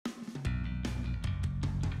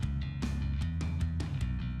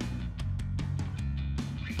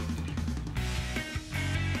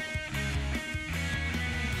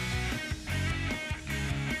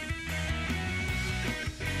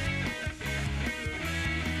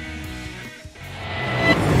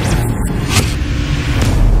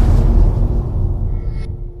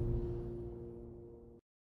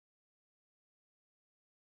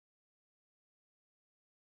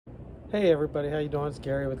Hey everybody, how you doing? It's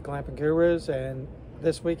Gary with Glamping Gurus, and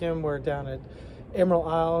this weekend we're down at Emerald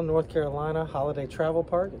Isle, North Carolina Holiday Travel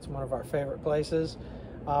Park. It's one of our favorite places.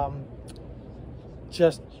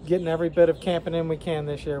 Just getting every bit of camping in we can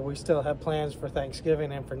this year. We still have plans for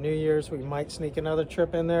Thanksgiving and for New Year's. We might sneak another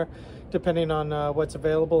trip in there depending on what's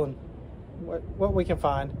available and what we can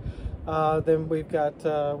find. Then we've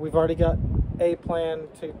already got a plan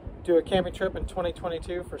to do a camping trip in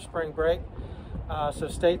 2022 for spring break. So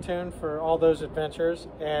stay tuned for all those adventures,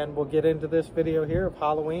 and we'll get into this video here of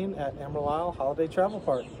Halloween at Emerald Isle Holiday Travel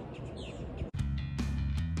Park.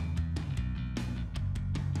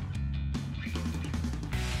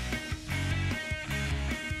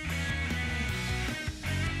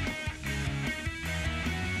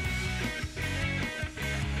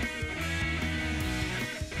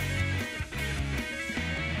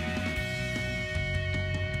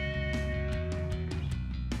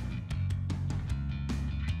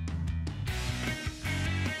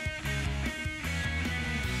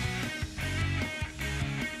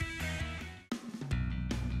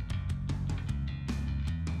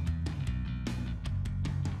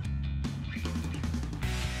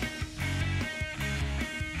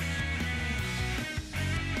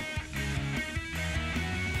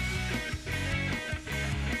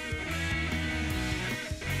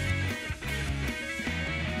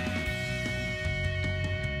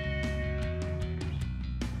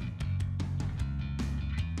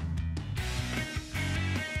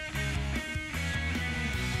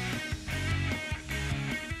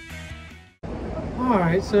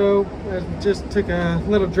 Alright, so I just took a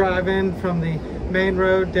little drive in from the main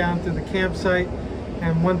road down to the campsite,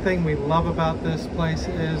 and one thing we love about this place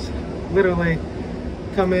is literally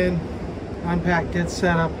come in, unpack, get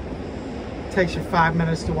set up. It takes you 5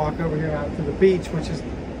 minutes to walk over here out to the beach, which is,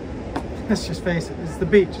 let's just face it, it's the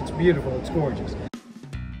beach. It's beautiful, it's gorgeous.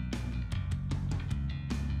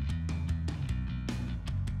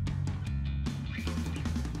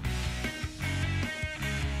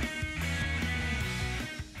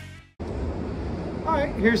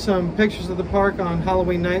 Alright, here's some pictures of the park on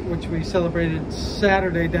Halloween night, which we celebrated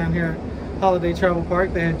Saturday down here at Holiday Travel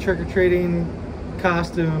Park. They had trick-or-treating,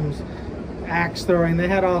 costumes, axe throwing, they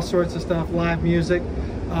had all sorts of stuff, live music.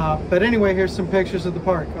 But anyway, here's some pictures of the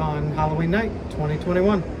park on Halloween night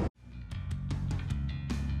 2021.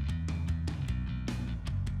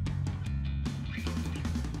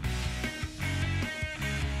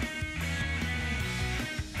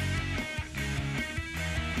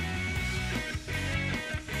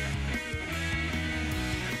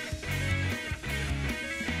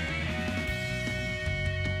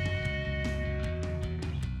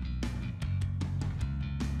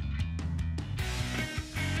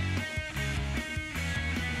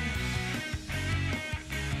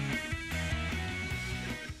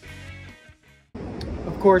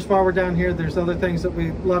 Of course, while we're down here, there's other things that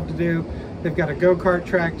we love to do. They've got a go-kart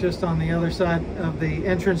track just on the other side of the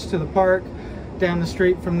entrance to the park. Down the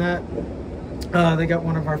street from that, they got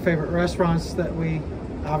one of our favorite restaurants that we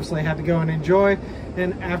obviously had to go and enjoy.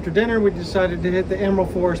 And after dinner, we decided to hit the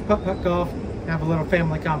Emerald Forest putt-putt golf, have a little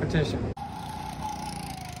family competition.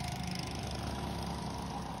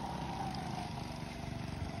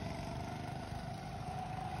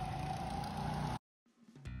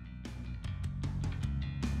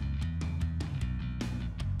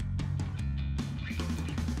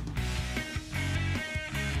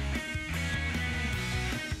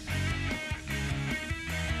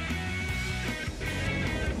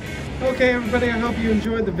 Okay everybody, I hope you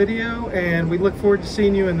enjoyed the video, and we look forward to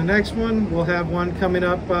seeing you in the next one. We'll have one coming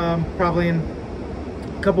up probably in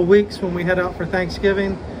a couple weeks when we head out for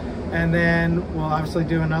Thanksgiving, and then we'll obviously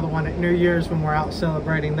do another one at New Year's when we're out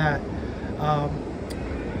celebrating that.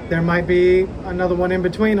 There might be another one in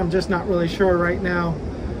between, I'm just not really sure right now.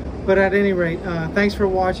 But at any rate, thanks for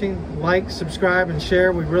watching. Like, subscribe, and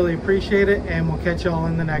share. We really appreciate it, and we'll catch y'all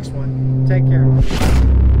in the next one. Take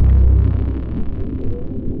care.